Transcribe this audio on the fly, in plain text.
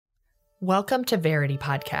Welcome to Verity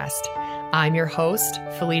Podcast. I'm your host,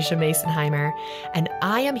 Felicia Masonheimer, and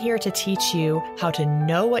I am here to teach you how to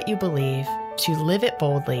know what you believe, to live it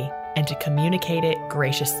boldly, and to communicate it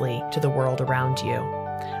graciously to the world around you.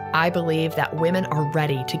 I believe that women are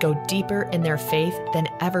ready to go deeper in their faith than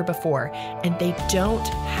ever before, and they don't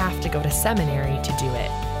have to go to seminary to do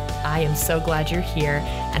it. I am so glad you're here,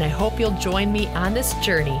 and I hope you'll join me on this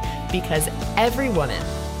journey because every woman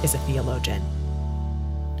is a theologian.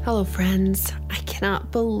 Hello, friends. I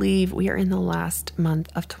cannot believe we are in the last month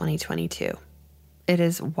of 2022. It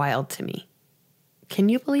is wild to me. Can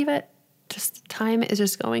you believe it? Time is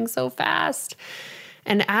just going so fast.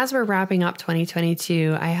 And as we're wrapping up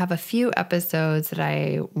 2022, I have a few episodes that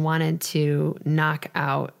I wanted to knock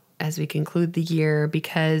out as we conclude the year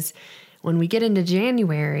because when we get into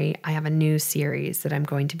January, I have a new series that I'm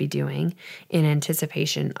going to be doing in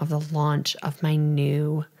anticipation of the launch of my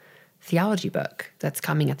new theology book that's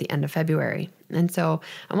coming at the end of February. And so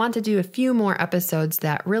I want to do a few more episodes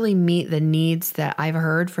that really meet the needs that I've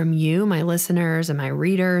heard from you, my listeners and my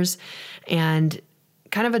readers, and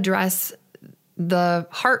kind of address the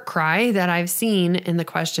heart cry that I've seen in the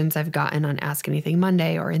questions I've gotten on Ask Anything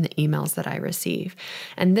Monday or in the emails that I receive.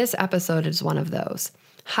 And this episode is one of those.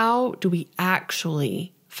 How do we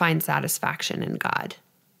actually find satisfaction in God?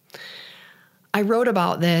 I wrote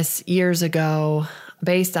about this years ago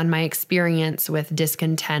based on my experience with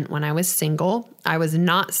discontent when I was single. I was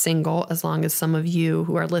not single as long as some of you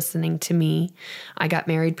who are listening to me. I got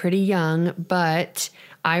married pretty young, but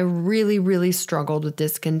I really, really struggled with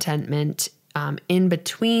discontentment in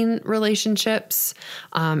between relationships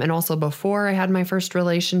and also before I had my first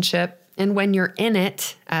relationship. And when you're in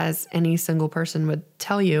it, as any single person would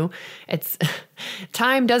tell you, it's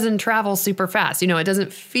time doesn't travel super fast. It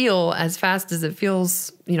doesn't feel as fast as it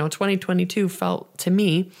feels, 2022 felt to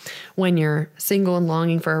me when you're single and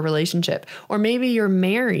longing for a relationship. Or maybe you're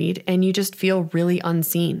married and you just feel really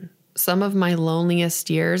unseen. Some of my loneliest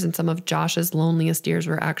years and some of Josh's loneliest years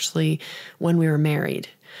were actually when we were married.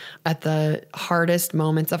 At the hardest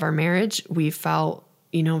moments of our marriage, we felt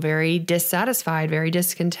very dissatisfied, very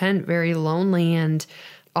discontent, very lonely, and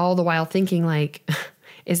all the while thinking like,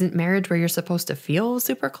 isn't marriage where you're supposed to feel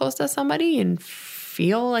super close to somebody and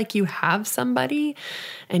feel like you have somebody?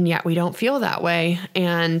 And yet we don't feel that way.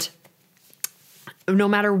 And no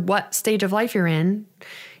matter what stage of life you're in,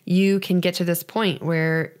 you can get to this point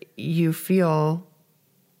where you feel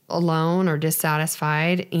alone or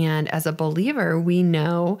dissatisfied. And as a believer, we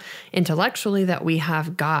know intellectually that we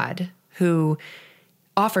have God who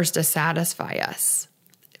offers to satisfy us,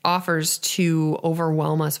 offers to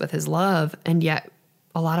overwhelm us with his love, and yet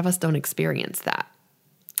a lot of us don't experience that.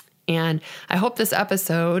 And I hope this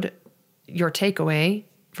episode, your takeaway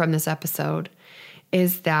from this episode,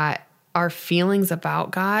 is that our feelings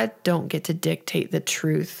about God don't get to dictate the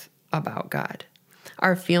truth about God.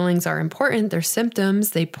 Our feelings are important. They're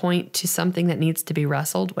symptoms. They point to something that needs to be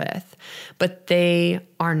wrestled with, but they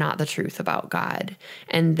are not the truth about God.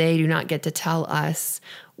 And they do not get to tell us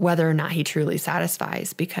whether or not he truly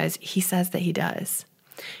satisfies because he says that he does.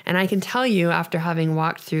 And I can tell you after having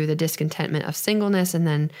walked through the discontentment of singleness and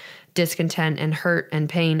then discontent and hurt and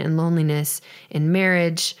pain and loneliness in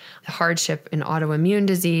marriage, the hardship in autoimmune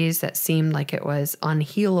disease that seemed like it was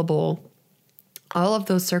unhealable, all of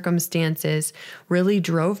those circumstances really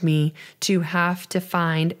drove me to have to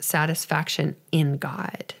find satisfaction in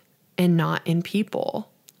God and not in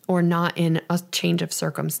people or not in a change of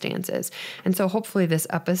circumstances. And so hopefully this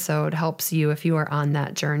episode helps you if you are on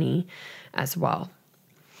that journey as well.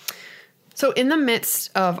 So in the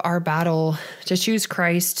midst of our battle to choose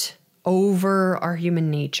Christ over our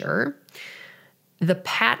human nature, the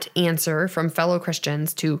pat answer from fellow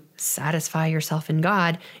Christians to satisfy yourself in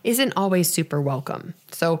God isn't always super welcome.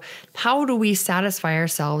 So how do we satisfy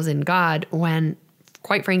ourselves in God when,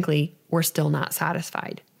 quite frankly, we're still not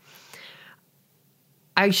satisfied?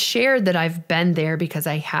 I shared that I've been there because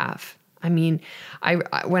I have. I mean,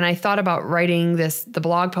 when I thought about writing the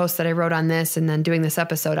blog post that I wrote on this and then doing this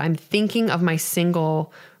episode, I'm thinking of my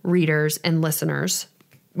single readers and listeners,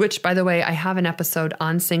 which, by the way, I have an episode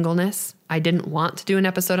on singleness. I didn't want to do an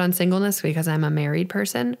episode on singleness because I'm a married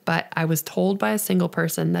person, but I was told by a single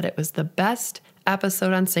person that it was the best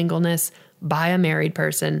episode on singleness by a married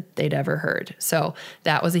person they'd ever heard. So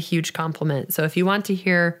that was a huge compliment. So if you want to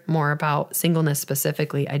hear more about singleness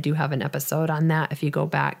specifically, I do have an episode on that if you go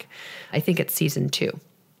back. I think it's season 2.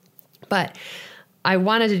 But I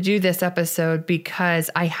wanted to do this episode because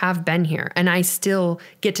I have been here and I still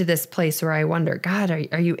get to this place where I wonder, God,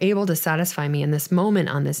 are you able to satisfy me in this moment,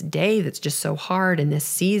 on this day that's just so hard in this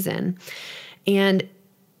season? And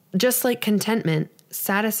just like contentment,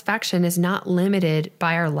 dissatisfaction is not limited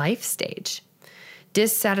by our life stage.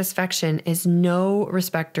 Dissatisfaction is no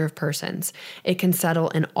respecter of persons. It can settle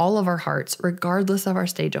in all of our hearts, regardless of our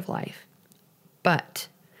stage of life. But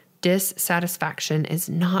dissatisfaction is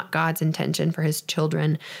not God's intention for his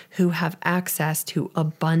children who have access to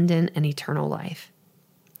abundant and eternal life.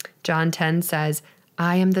 John 10 says,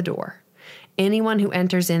 I am the door. Anyone who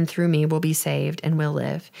enters in through me will be saved and will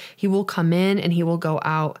live. He will come in and he will go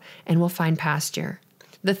out and will find pasture.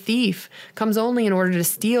 The thief comes only in order to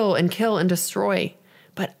steal and kill and destroy.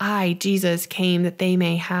 But I, Jesus, came that they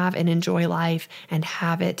may have and enjoy life and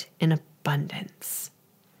have it in abundance.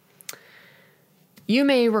 You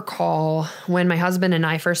may recall when my husband and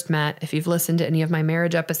I first met, if you've listened to any of my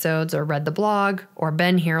marriage episodes or read the blog or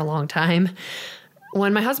been here a long time,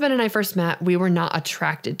 when my husband and I first met, we were not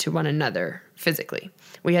attracted to one another physically.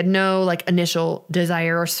 We had no initial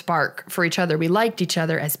desire or spark for each other. We liked each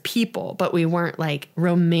other as people, but we weren't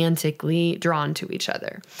romantically drawn to each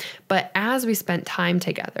other. But as we spent time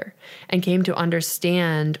together and came to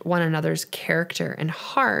understand one another's character and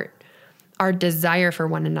heart, our desire for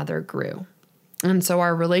one another grew. And so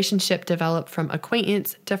our relationship developed from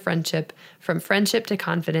acquaintance to friendship, from friendship to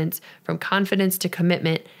confidence, from confidence to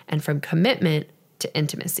commitment, and from commitment to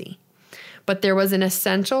intimacy. But there was an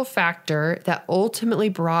essential factor that ultimately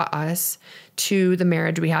brought us to the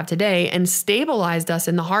marriage we have today and stabilized us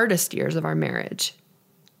in the hardest years of our marriage.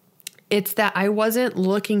 It's that I wasn't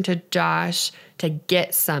looking to Josh to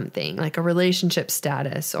get something like a relationship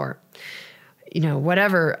status or,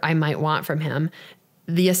 whatever I might want from him.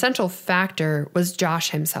 The essential factor was Josh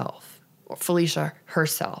himself, or Felicia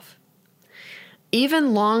herself.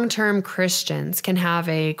 Even long-term Christians can have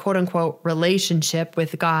a quote-unquote relationship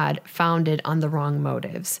with God founded on the wrong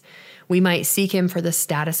motives. We might seek him for the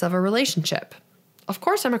status of a relationship. Of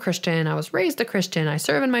course I'm a Christian. I was raised a Christian. I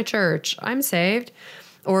serve in my church. I'm saved.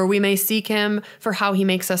 Or we may seek him for how he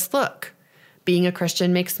makes us look. Being a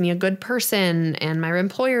Christian makes me a good person, and my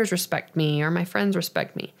employers respect me, or my friends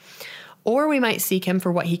respect me. Or we might seek him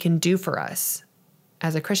for what he can do for us.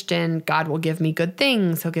 As a Christian, God will give me good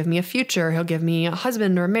things. He'll give me a future. He'll give me a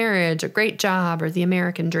husband or marriage, a great job, or the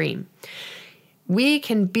American dream. We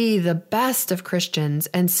can be the best of Christians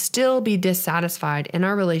and still be dissatisfied in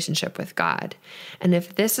our relationship with God. And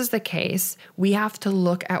if this is the case, we have to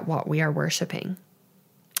look at what we are worshiping.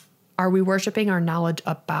 Are we worshiping our knowledge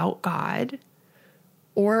about God,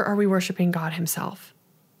 or are we worshiping God himself?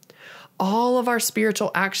 All of our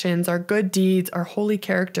spiritual actions, our good deeds, our holy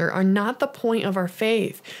character are not the point of our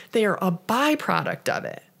faith. They are a byproduct of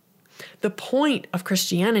it. The point of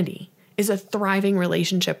Christianity is a thriving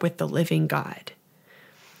relationship with the living God.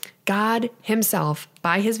 God himself,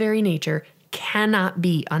 by his very nature, cannot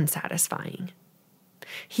be unsatisfying.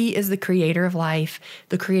 He is the creator of life,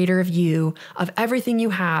 the creator of you, of everything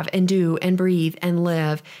you have and do and breathe and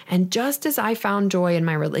live. And just as I found joy in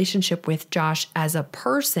my relationship with Josh as a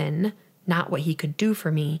person, not what he could do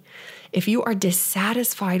for me, if you are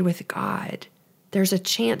dissatisfied with God, there's a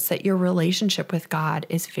chance that your relationship with God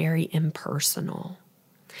is very impersonal.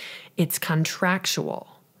 It's contractual.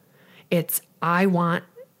 It's, I want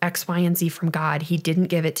X, Y, and Z from God. He didn't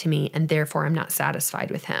give it to me, and therefore I'm not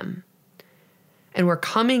satisfied with him. And we're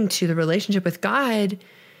coming to the relationship with God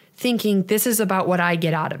thinking this is about what I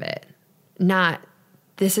get out of it, not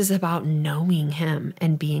this is about knowing him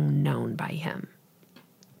and being known by him.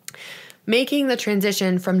 Making the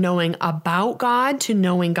transition from knowing about God to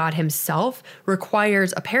knowing God himself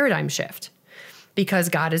requires a paradigm shift. Because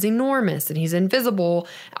God is enormous and he's invisible,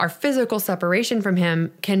 our physical separation from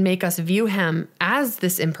him can make us view him as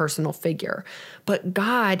this impersonal figure. But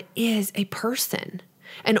God is a person.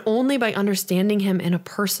 And only by understanding him in a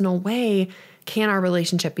personal way can our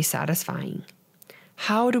relationship be satisfying.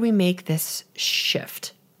 How do we make this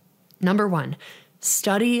shift? Number one,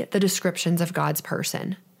 study the descriptions of God's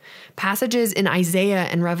person. Passages in Isaiah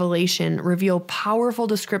and Revelation reveal powerful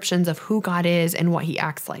descriptions of who God is and what he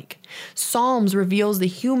acts like. Psalms reveals the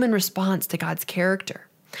human response to God's character.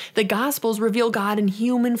 The Gospels reveal God in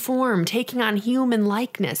human form, taking on human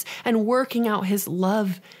likeness and working out his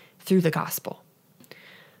love through the gospel.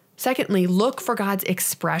 Secondly, look for God's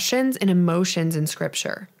expressions and emotions in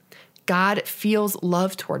Scripture. God feels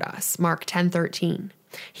love toward us, Mark 10:13.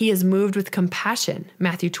 He is moved with compassion,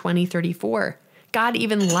 Matthew 20:34. God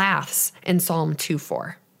even laughs in Psalm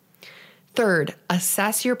 2:4. Third,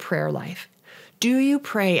 assess your prayer life. Do you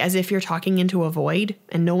pray as if you're talking into a void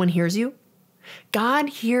and no one hears you? God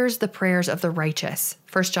hears the prayers of the righteous,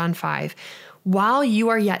 1 John 5. While you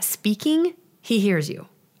are yet speaking, he hears you,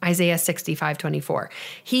 Isaiah 65:24.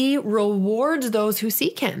 He rewards those who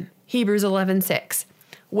seek him, Hebrews 11:6.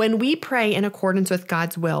 When we pray in accordance with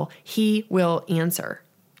God's will, He will answer.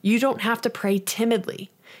 You don't have to pray timidly.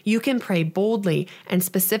 You can pray boldly and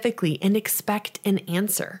specifically and expect an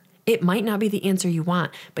answer. It might not be the answer you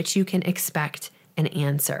want, but you can expect an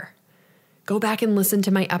answer. Go back and listen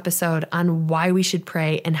to my episode on why we should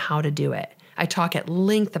pray and how to do it. I talk at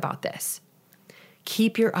length about this.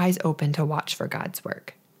 Keep your eyes open to watch for God's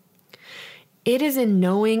work. It is in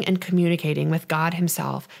knowing and communicating with God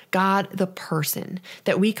Himself, God the person,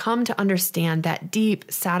 that we come to understand that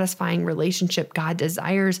deep, satisfying relationship God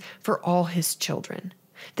desires for all His children.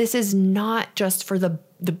 This is not just for the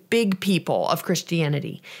big people of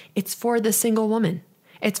Christianity. It's for the single woman.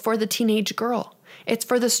 It's for the teenage girl. It's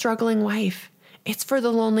for the struggling wife. It's for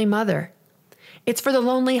the lonely mother. It's for the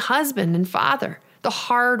lonely husband and father, the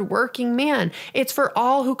hard-working man. It's for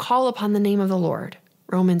all who call upon the name of the Lord.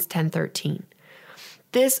 Romans 10:13.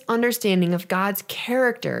 This understanding of God's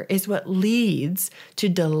character is what leads to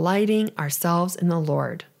delighting ourselves in the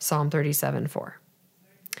Lord. Psalm 37:4.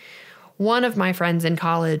 One of my friends in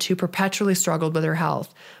college who perpetually struggled with her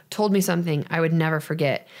health told me something I would never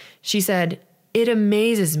forget. She said, "It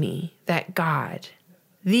amazes me that God,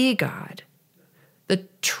 the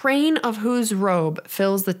train of whose robe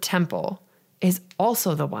fills the temple, is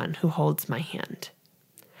also the one who holds my hand."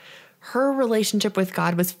 Her relationship with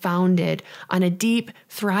God was founded on a deep,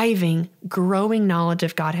 thriving, growing knowledge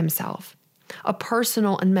of God Himself, a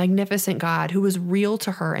personal and magnificent God who was real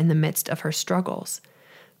to her in the midst of her struggles.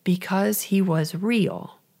 Because He was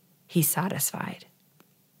real, He satisfied.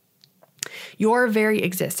 Your very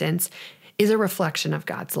existence is a reflection of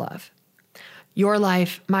God's love. Your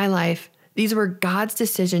life, my life, these were God's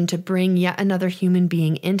decision to bring yet another human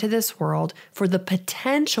being into this world for the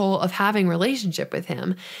potential of having relationship with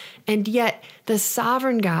Him. And yet the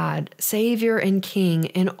sovereign God, Savior and King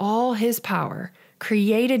in all His power,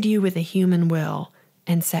 created you with a human will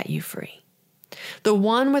and set you free. The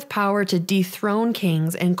one with power to dethrone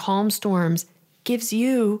kings and calm storms gives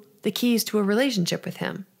you the keys to a relationship with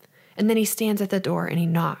Him. And then He stands at the door and He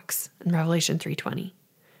knocks in Revelation 3:20.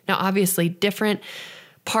 Now, obviously, different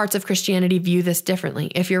parts of Christianity view this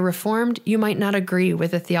differently. If you're Reformed, you might not agree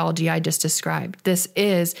with the theology I just described. This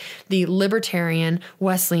is the libertarian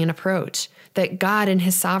Wesleyan approach, that God in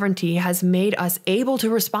His sovereignty has made us able to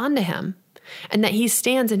respond to Him, and that He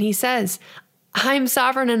stands and He says, "I'm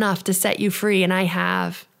sovereign enough to set you free, and I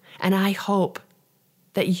have, and I hope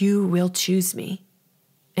that you will choose me,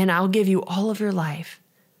 and I'll give you all of your life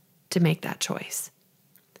to make that choice."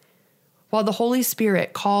 While the Holy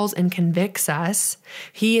Spirit calls and convicts us,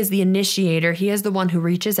 He is the initiator, He is the one who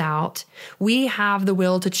reaches out, we have the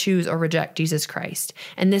will to choose or reject Jesus Christ.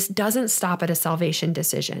 And this doesn't stop at a salvation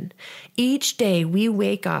decision. Each day we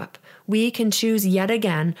wake up, we can choose yet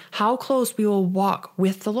again how close we will walk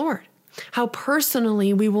with the Lord, how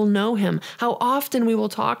personally we will know Him, how often we will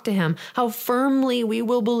talk to Him, how firmly we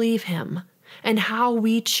will believe Him. And how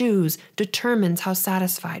we choose determines how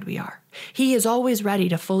satisfied we are. He is always ready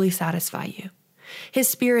to fully satisfy you. His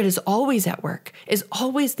Spirit is always at work, is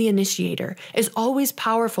always the initiator, is always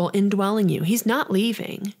powerful indwelling you. He's not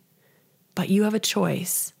leaving, but you have a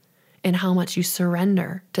choice in how much you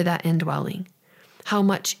surrender to that indwelling, how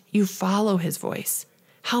much you follow His voice,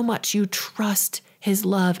 how much you trust His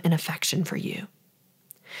love and affection for you.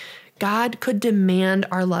 God could demand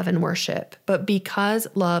our love and worship, but because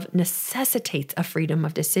love necessitates a freedom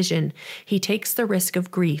of decision, He takes the risk of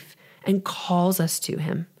grief and calls us to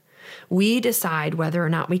Him. We decide whether or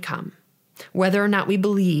not we come, whether or not we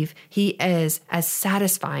believe He is as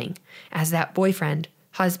satisfying as that boyfriend,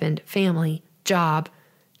 husband, family, job,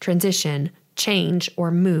 transition, change, or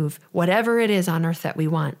move, whatever it is on earth that we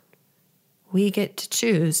want. We get to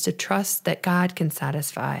choose to trust that God can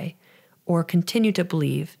satisfy or continue to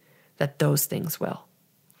believe that those things will.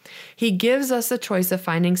 He gives us the choice of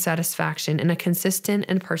finding satisfaction in a consistent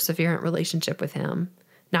and perseverant relationship with Him,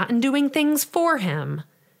 not in doing things for Him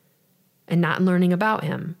and not in learning about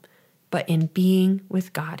Him, but in being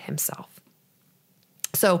with God Himself.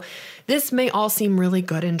 So this may all seem really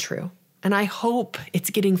good and true, and I hope it's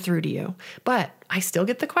getting through to you, but I still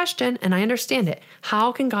get the question and I understand it.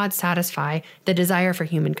 How can God satisfy the desire for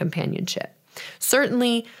human companionship?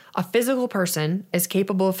 Certainly, a physical person is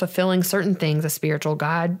capable of fulfilling certain things a spiritual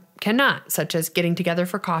God cannot, such as getting together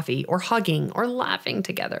for coffee or hugging or laughing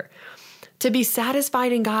together. To be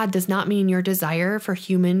satisfied in God does not mean your desire for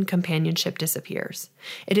human companionship disappears.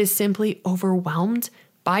 It is simply overwhelmed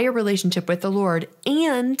by a relationship with the Lord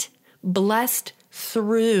and blessed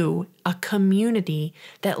through a community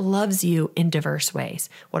that loves you in diverse ways.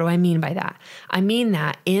 What do I mean by that? I mean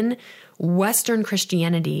that in Western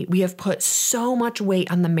Christianity, we have put so much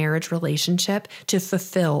weight on the marriage relationship to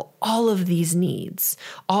fulfill all of these needs,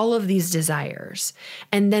 all of these desires.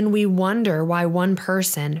 And then we wonder why one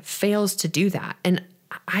person fails to do that. And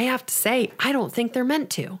I have to say, I don't think they're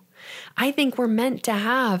meant to. I think we're meant to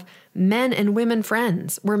have men and women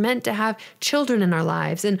friends. We're meant to have children in our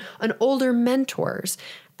lives and older mentors,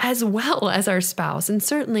 as well as our spouse. And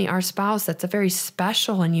certainly our spouse, that's a very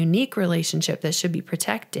special and unique relationship that should be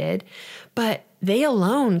protected. But they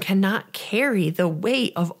alone cannot carry the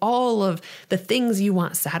weight of all of the things you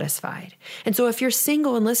want satisfied. And so if you're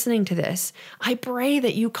single and listening to this, I pray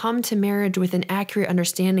that you come to marriage with an accurate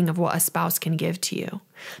understanding of what a spouse can give to you,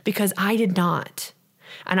 because I did not.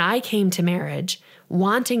 And I came to marriage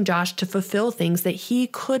wanting Josh to fulfill things that he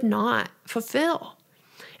could not fulfill,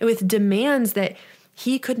 with demands that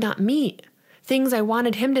he could not meet, things I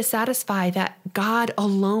wanted him to satisfy that God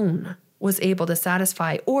alone was able to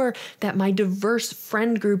satisfy, or that my diverse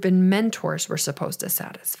friend group and mentors were supposed to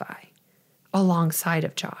satisfy alongside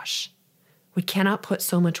of Josh. We cannot put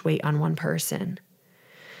so much weight on one person.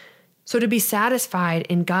 So to be satisfied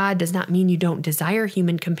in God does not mean you don't desire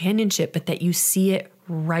human companionship, but that you see it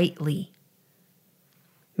rightly.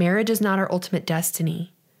 Marriage is not our ultimate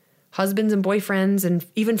destiny. Husbands and boyfriends and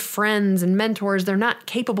even friends and mentors, they're not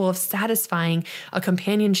capable of satisfying a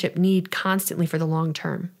companionship need constantly for the long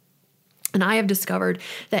term. And I have discovered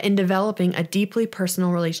that in developing a deeply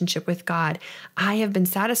personal relationship with God, I have been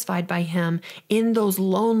satisfied by Him in those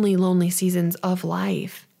lonely, lonely seasons of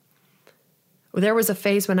life. There was a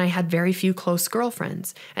phase when I had very few close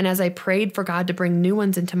girlfriends. And as I prayed for God to bring new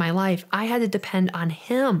ones into my life, I had to depend on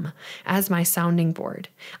Him as my sounding board.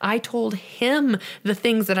 I told Him the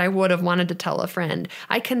things that I would have wanted to tell a friend.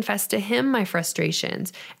 I confessed to Him my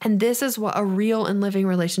frustrations. And this is what a real and living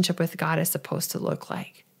relationship with God is supposed to look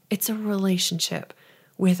like. It's a relationship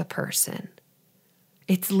with a person.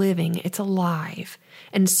 It's living, it's alive.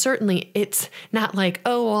 And certainly it's not like,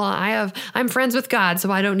 oh, well, I'm friends with God,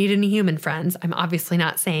 so I don't need any human friends. I'm obviously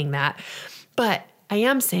not saying that. But I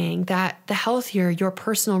am saying that the healthier your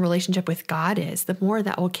personal relationship with God is, the more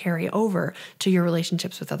that will carry over to your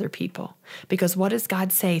relationships with other people. Because what does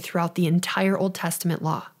God say throughout the entire Old Testament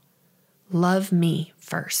law? Love me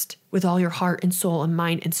first with all your heart and soul and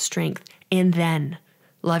mind and strength, and then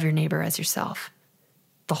love your neighbor as yourself.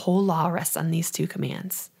 The whole law rests on these two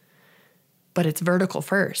commands, but it's vertical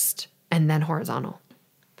first and then horizontal.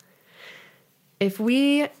 If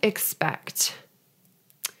we expect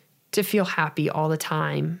to feel happy all the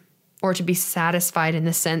time, or to be satisfied in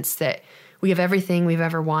the sense that we have everything we've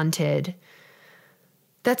ever wanted,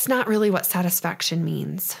 that's not really what satisfaction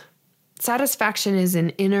means. Satisfaction is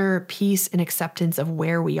an inner peace and acceptance of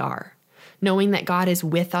where we are, knowing that God is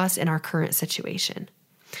with us in our current situation.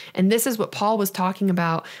 And this is what Paul was talking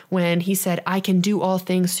about when he said, I can do all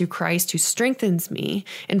things through Christ who strengthens me.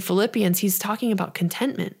 In Philippians, he's talking about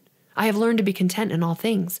contentment. I have learned to be content in all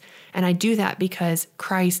things, and I do that because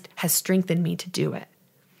Christ has strengthened me to do it.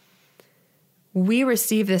 We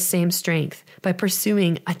receive this same strength by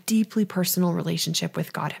pursuing a deeply personal relationship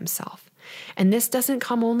with God Himself. And this doesn't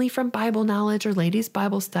come only from Bible knowledge or ladies'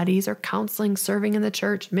 Bible studies or counseling, serving in the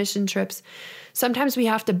church, mission trips. Sometimes we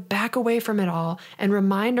have to back away from it all and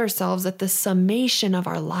remind ourselves that the summation of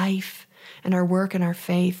our life and our work and our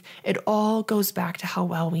faith, it all goes back to how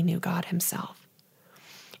well we knew God Himself.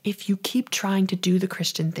 If you keep trying to do the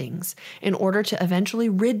Christian things in order to eventually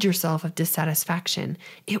rid yourself of dissatisfaction,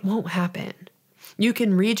 it won't happen. You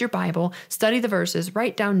can read your Bible, study the verses,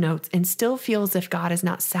 write down notes, and still feel as if God is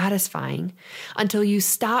not satisfying until you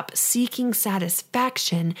stop seeking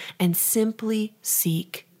satisfaction and simply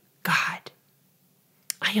seek God.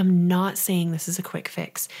 I am not saying this is a quick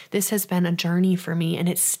fix. This has been a journey for me, and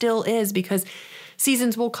it still is, because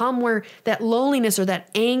seasons will come where that loneliness or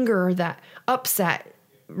that anger or that upset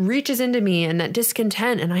reaches into me, and that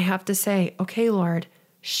discontent, and I have to say, okay, Lord,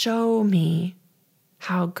 show me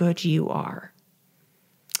how good you are.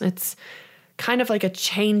 It's kind of like a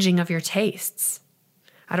changing of your tastes.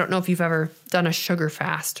 I don't know if you've ever done a sugar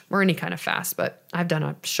fast or any kind of fast, but I've done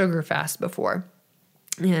a sugar fast before.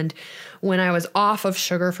 And when I was off of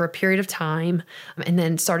sugar for a period of time and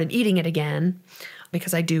then started eating it again,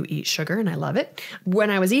 because I do eat sugar and I love it, when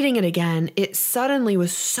I was eating it again, it suddenly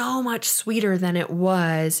was so much sweeter than it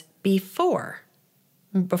was before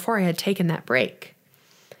I had taken that break.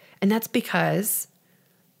 And that's because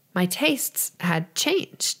my tastes had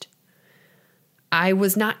changed. I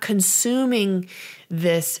was not consuming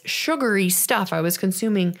this sugary stuff. I was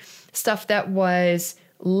consuming stuff that was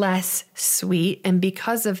less sweet. And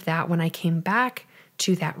because of that, when I came back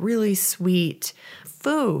to that really sweet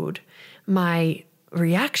food, my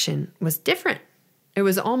reaction was different. It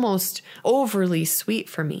was almost overly sweet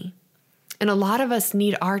for me. And a lot of us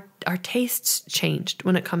need our tastes changed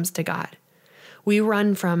when it comes to God. We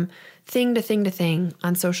run from thing to thing to thing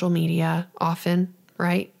on social media often,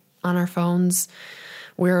 right? On our phones.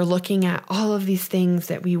 We're looking at all of these things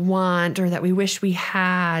that we want or that we wish we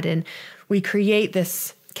had. And we create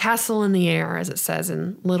this castle in the air, as it says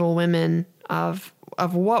in Little Women, of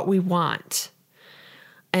what we want.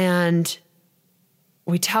 And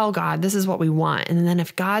we tell God, this is what we want. And then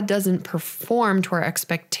if God doesn't perform to our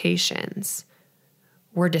expectations,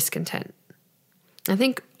 we're discontent. I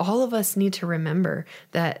think all of us need to remember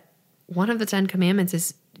that one of the 10 commandments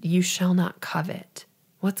is you shall not covet.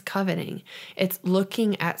 What's coveting? It's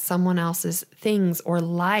looking at someone else's things or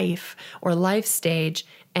life stage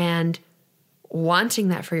and wanting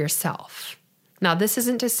that for yourself. Now, this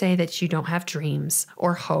isn't to say that you don't have dreams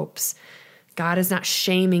or hopes. God is not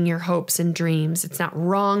shaming your hopes and dreams. It's not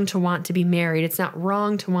wrong to want to be married. It's not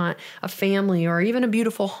wrong to want a family or even a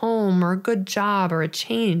beautiful home or a good job or a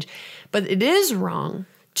change. But it is wrong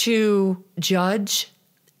to judge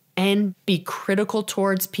and be critical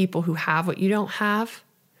towards people who have what you don't have.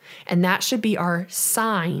 And that should be our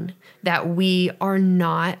sign that we are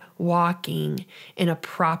not walking in a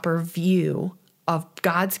proper view of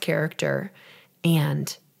God's character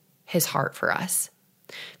and his heart for us.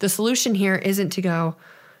 The solution here isn't to go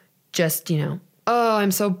just, oh,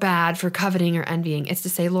 I'm so bad for coveting or envying. It's to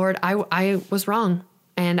say, Lord, I was wrong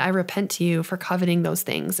and I repent to you for coveting those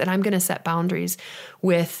things. And I'm going to set boundaries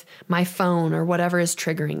with my phone or whatever is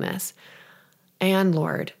triggering this. And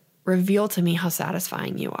Lord, reveal to me how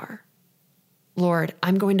satisfying you are. Lord,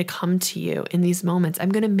 I'm going to come to you in these moments.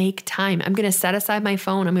 I'm going to make time. I'm going to set aside my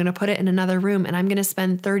phone. I'm going to put it in another room and I'm going to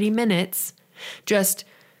spend 30 minutes just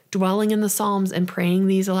dwelling in the Psalms and praying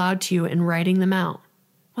these aloud to you and writing them out.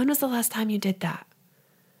 When was the last time you did that?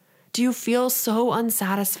 Do you feel so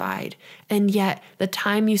unsatisfied and yet the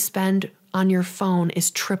time you spend on your phone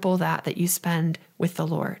is triple that you spend with the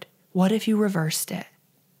Lord? What if you reversed it?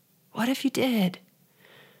 What if you did?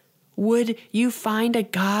 Would you find a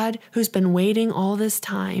God who's been waiting all this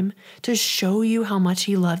time to show you how much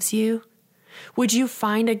he loves you? Would you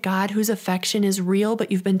find a God whose affection is real,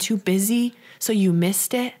 but you've been too busy, so you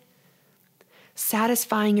missed it?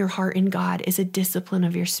 Satisfying your heart in God is a discipline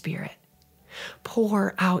of your spirit.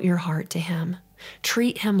 Pour out your heart to him.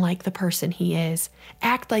 Treat him like the person he is.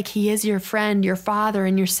 Act like he is your friend, your father,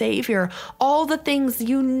 and your savior. All the things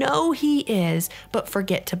you know he is, but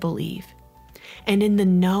forget to believe. And in the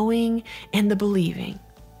knowing and the believing,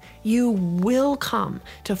 you will come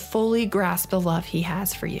to fully grasp the love he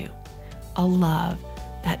has for you. A love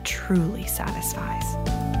that truly satisfies.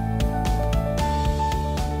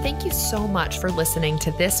 Thank you so much for listening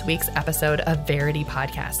to this week's episode of Verity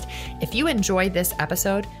Podcast. If you enjoyed this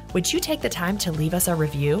episode, would you take the time to leave us a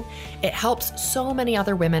review? It helps so many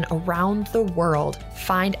other women around the world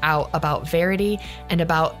find out about Verity and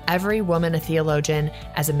about Every Woman a Theologian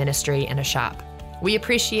as a ministry and a shop. We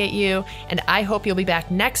appreciate you, and I hope you'll be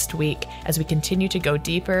back next week as we continue to go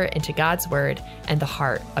deeper into God's Word and the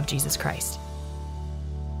heart of Jesus Christ.